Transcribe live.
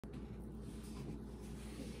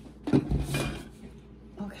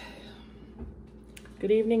Good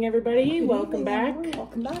evening, everybody. Good Welcome evening, back. everyone.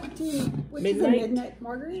 Welcome back to Midnight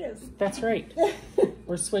Margaritas. That's right.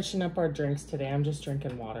 We're switching up our drinks today. I'm just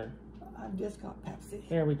drinking water. I've just got Pepsi.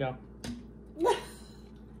 There we go.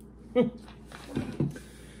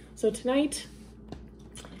 So tonight,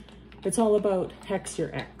 it's all about Hex Your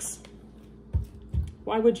Ex.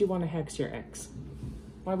 Why would you want to hex your ex?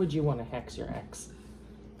 Why would you want to hex your ex?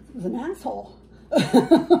 It was an asshole.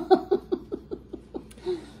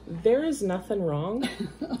 There is nothing wrong,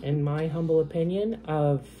 in my humble opinion,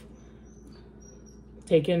 of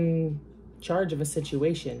taking charge of a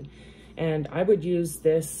situation. And I would use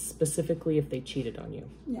this specifically if they cheated on you.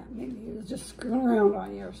 Yeah, maybe he was just screwing around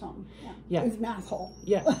on you or something. Yeah. He's an asshole.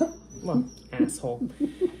 Yeah. Well, asshole.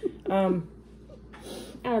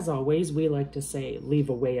 As always, we like to say leave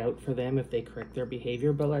a way out for them if they correct their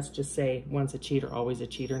behavior. But let's just say once a cheater, always a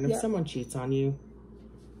cheater. And if someone cheats on you,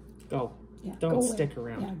 go. Yeah, don't stick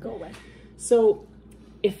around. Yeah, go away. So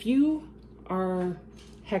if you are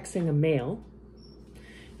hexing a male,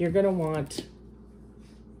 you're going to want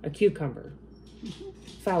a cucumber,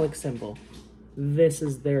 phallic symbol. This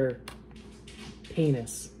is their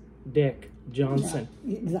penis, dick, Johnson.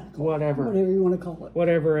 Yeah, exactly. Whatever you want to call it.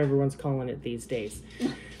 Whatever everyone's calling it these days.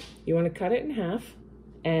 You want to cut it in half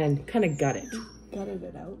and kind of gut it. Gutted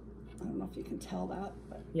it out. I don't know if you can tell that,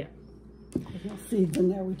 but yeah. There's no seeds in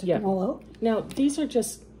there. We took them all out. Now, these are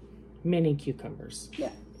just mini cucumbers.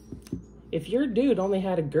 Yeah. If your dude only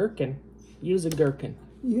had a gherkin, use a gherkin.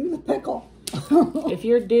 Use a pickle. If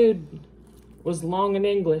your dude was long in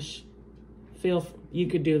English, you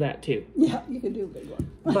could do that too. Yeah, you could do a big one.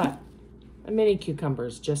 But a mini cucumber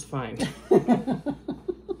is just fine.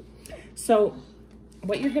 So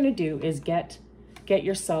what you're going to do is get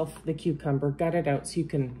yourself the cucumber, gut it out so you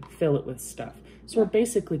can fill it with stuff. So we're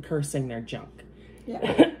basically cursing their junk.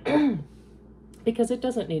 Yeah. Because it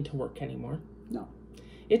doesn't need to work anymore. No.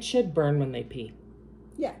 It should burn when they pee.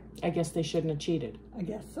 Yeah. I guess they shouldn't have cheated. I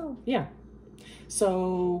guess so. Yeah.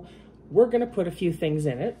 So we're going to put a few things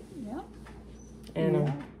in it. Yeah.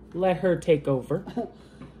 And let her take over.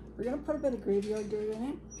 We're going to put a bit of graveyard dirt in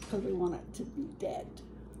it because we want it to be dead.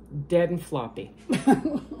 Dead and floppy.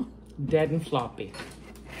 Dead and floppy.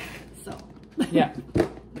 So. Yeah.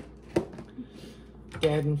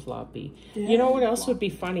 Dead and floppy. You know what else would be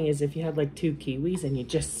funny is if you had like 2 kiwis and you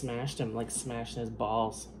just smashed them, like smashing his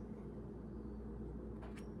balls.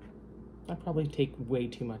 I probably take way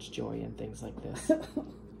too much joy in things like this.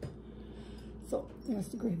 So there's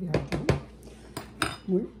the graveyard dirt.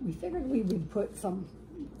 We figured we would put something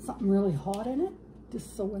really hot in it,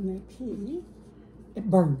 just so when they pee, it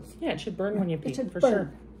burns. Yeah, it should burn when you pee, for burn.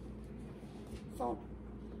 sure. So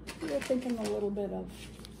we're thinking a little bit of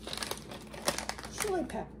chili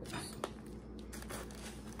peppers.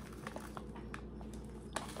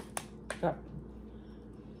 Got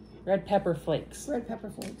red pepper flakes. Red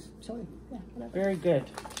pepper flakes, chili, yeah, whatever. Very good.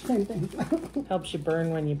 Same thing. Helps you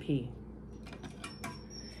burn when you pee.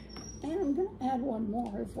 And I'm going to add one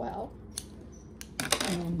more as well.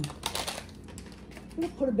 I'm going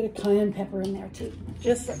to put a bit of cayenne pepper in there too.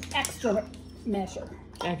 Just for extra measure.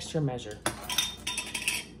 Extra measure.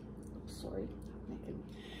 Sorry.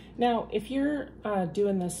 Now, if you're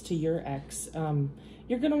doing this to your ex,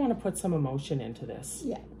 you're going to want to put some emotion into this.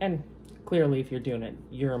 Yeah. And clearly, if you're doing it,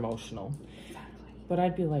 you're emotional. Exactly. But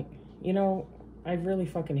I'd be like, you know, I really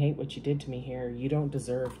fucking hate what you did to me here. You don't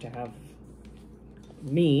deserve to have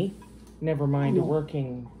me, never mind a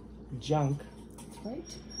working junk.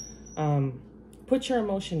 That's right. Put your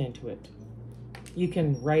emotion into it. You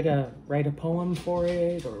can write a poem for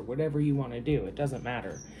it or whatever you want to do. It doesn't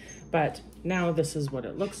matter. But now this is what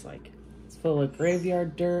it looks like. It's full of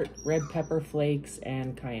graveyard dirt, red pepper flakes,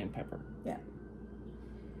 and cayenne pepper. Yeah.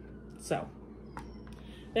 So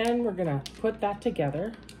then we're gonna put that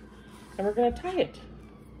together and we're gonna tie it.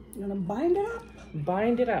 You're gonna bind it up?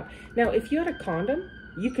 Bind it up. Now, if you had a condom,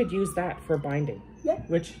 you could use that for binding. Yeah.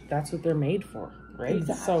 Which that's what they're made for, right?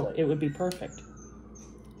 Exactly. So it would be perfect.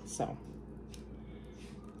 So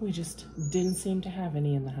we just didn't seem to have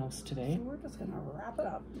any in the house today. So we're just gonna wrap it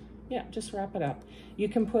up. Yeah, just wrap it up. You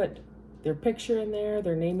can put their picture in there,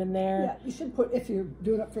 their name in there. Yeah, you should put, if you're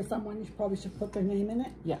doing it for someone, you probably should put their name in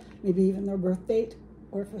it. Yeah. Maybe even their birth date,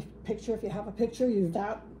 or if you have a picture, use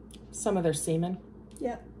that. Some of their semen.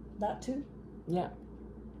 Yeah, that too. Yeah.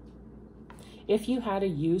 If you had a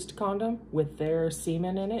used condom with their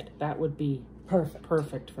semen in it, that would be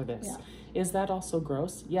perfect for this. Yeah. Is that also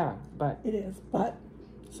gross? Yeah, but it is, but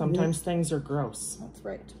sometimes things are gross. That's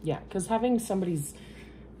right. Yeah, because having somebody's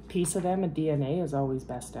piece of them, a DNA, is always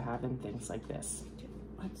best to have in things like this.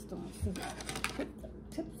 I just don't have to put the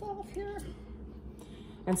tips off here.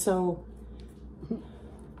 And so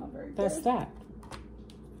That's there.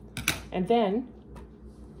 that. And then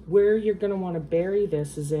where you're going to want to bury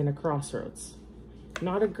this is in a crossroads.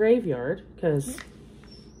 Not a graveyard, because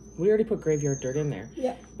we already put graveyard dirt in there.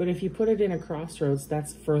 Yeah. But if you put it in a crossroads,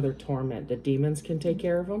 that's further torment. The demons can take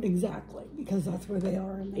care of them. Exactly, because that's where they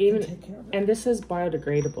are and they Even, can take care of it. and this is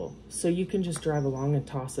biodegradable, so you can just drive along and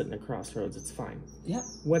toss it in a crossroads. It's fine. Yep.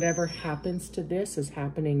 Whatever happens to this is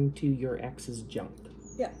happening to your ex's junk.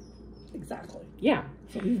 Yeah, exactly. Yeah.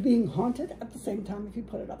 So he's being haunted at the same time if you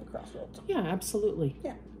put it at the crossroads. Yeah, absolutely.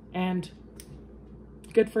 Yeah. And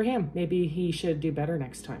good for him. Maybe he should do better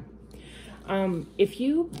next time. If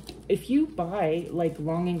you buy like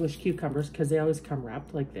long English cucumbers, because they always come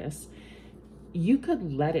wrapped like this, you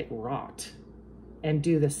could let it rot and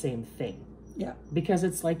do the same thing. Yeah. Because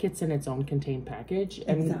it's like it's in its own contained package.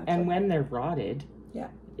 And Exactly. and when they're rotted, Yeah.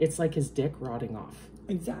 it's like his dick rotting off.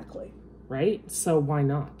 Exactly. Right? So why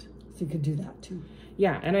not? So you could do that too.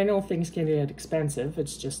 Yeah, and I know things can get expensive.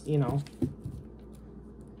 It's just, you know,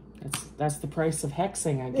 that's the price of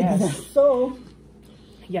hexing, I guess. So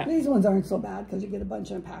Yeah. these ones aren't so bad because you get a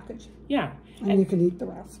bunch in a package. Yeah. And you can eat the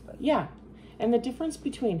rest. But Yeah. And the difference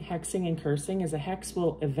between hexing and cursing is a hex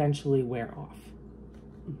will eventually wear off.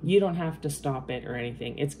 You don't have to stop it or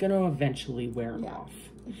anything. It's going to eventually wear off.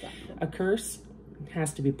 exactly. A curse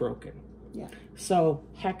has to be broken. Yeah. So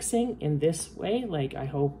hexing in this way, like I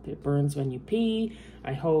hope it burns when you pee.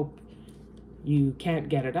 I hope you can't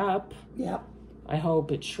get it up. Yep. I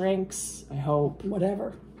hope it shrinks. I hope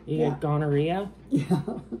Whatever. you get gonorrhea. Yeah.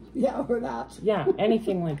 Yeah, or that. Yeah,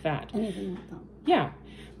 anything like that. Anything like that. Yeah.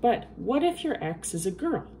 But what if your ex is a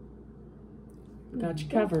girl? Got you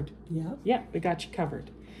covered. Yeah. Yeah, we got you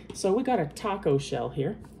covered. So we got a taco shell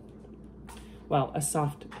here. Well, a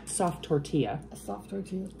soft tortilla. A soft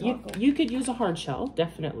tortilla taco. You could use a hard shell,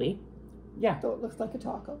 definitely. Yeah. So it looks like a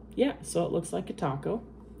taco. Yeah, so it looks like a taco.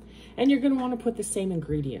 And you're going to want to put the same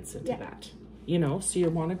ingredients into that. You know, so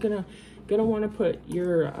you're gonna want to put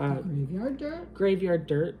your Graveyard dirt. graveyard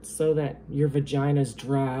dirt so that your vagina's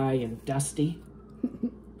dry and dusty.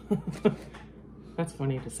 That's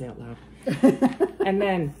funny to say out loud. And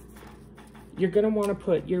then you're going to want to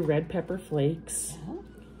put your red pepper flakes.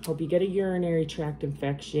 Hope you get a urinary tract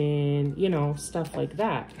infection, you know, stuff like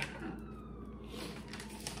that.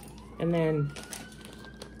 And then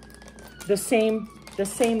the same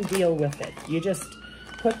deal with it. You just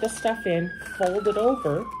put the stuff in, fold it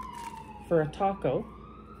over for a taco,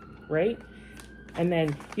 right? And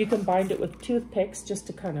then you can bind it with toothpicks just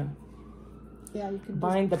to kind of Yeah, you can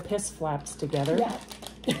bind the piss flaps together.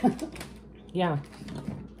 Yeah. Yeah.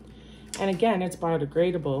 And again, it's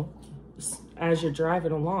biodegradable. As you're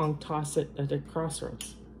driving along, toss it at the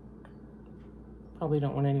crossroads. Probably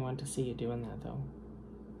don't want anyone to see you doing that, though.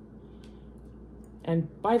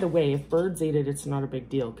 And by the way, if birds eat it, it's not a big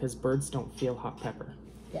deal because birds don't feel hot pepper.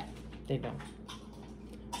 Yeah. They don't.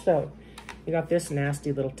 So, you got this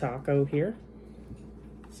nasty little taco here.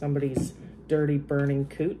 Somebody's dirty, burning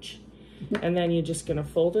cooch. And then you're just going to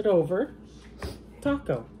fold it over.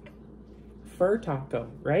 Taco. Fur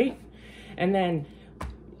taco, right? And then,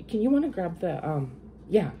 can you want to grab the,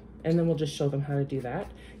 yeah. And then we'll just show them how to do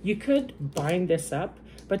that. You could bind this up,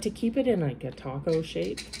 but to keep it in like a taco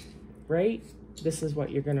shape, right? This is what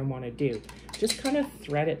you're going to want to do. Just kind of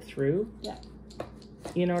thread it through. Yeah.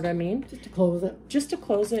 You know what I mean? Just to close it. Just to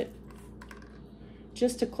close it.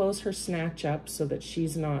 Just to close her snatch up so that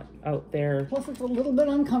she's not out there. Plus it's a little bit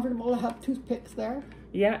uncomfortable to have toothpicks there.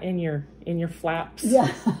 Yeah, in your flaps.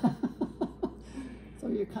 Yeah. So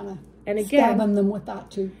you're kind of again, stabbing them with that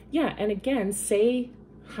too. Yeah, and again, say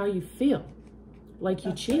how you feel. Like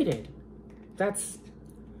you cheated. That's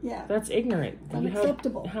ignorant.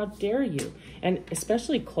 Unacceptable. How dare you? And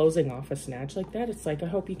especially closing off a snatch like that, it's like, I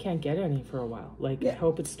hope you can't get any for a while. Like, I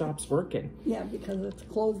hope it stops working. Yeah, because it's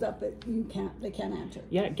closed up, they can't enter.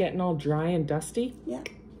 Yeah, getting all dry and dusty. Yeah.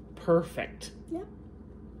 Perfect. Yeah.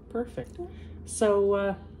 Perfect.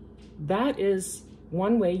 So, that is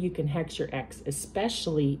one way you can hex your ex,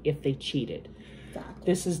 especially if they cheated. Exactly.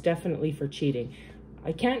 This is definitely for cheating.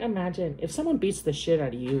 I can't imagine, if someone beats the shit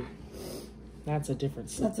out of you, that's a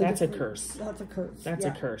difference. That's a curse. That's a curse. That's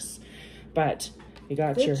a curse. But you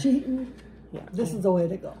got They're your... cheating. Yeah. This is the way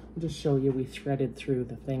to go. I'll just show you, we threaded through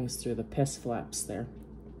the things, through the piss flaps there.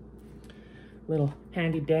 Little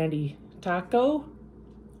handy dandy taco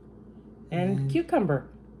and cucumber.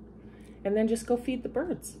 And then just go feed the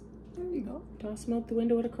birds. There you go. Toss them out the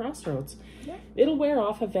window at a crossroads. Yeah. It'll wear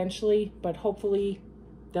off eventually, but hopefully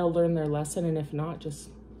they'll learn their lesson. And if not, just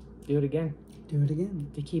do it again. Do it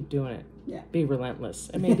again. To keep doing it. Yeah. Be relentless.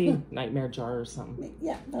 And maybe nightmare jar or something.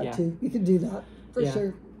 Yeah, that too. You can do that for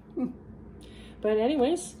sure. But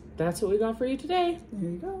anyways, that's what we got for you today.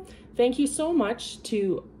 There you go. Thank you so much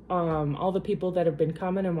to all the people that have been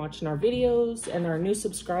coming and watching our videos and our new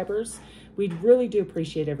subscribers. We really do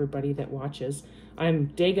appreciate everybody that watches. I'm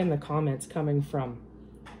digging the comments coming from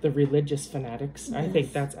the religious fanatics. Yes. I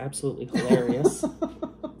think that's absolutely hilarious.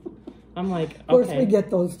 I'm like, okay. Of course we get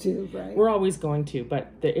those too, right? We're always going to,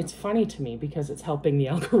 but it's funny to me because it's helping the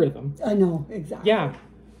algorithm. I know, exactly. Yeah.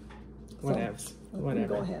 So, Whatevs.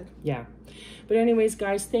 Whatever. Go ahead. Yeah. But anyways,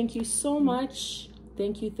 guys, thank you so much.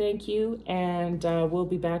 Thank you. And we'll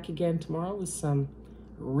be back again tomorrow with some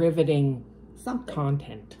riveting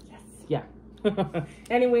content. Yes. Yeah.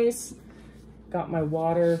 Anyways, got my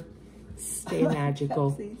water. Stay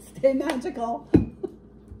magical. Stay magical. We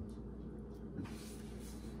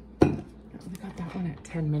got that one at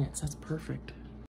 10 minutes. That's perfect.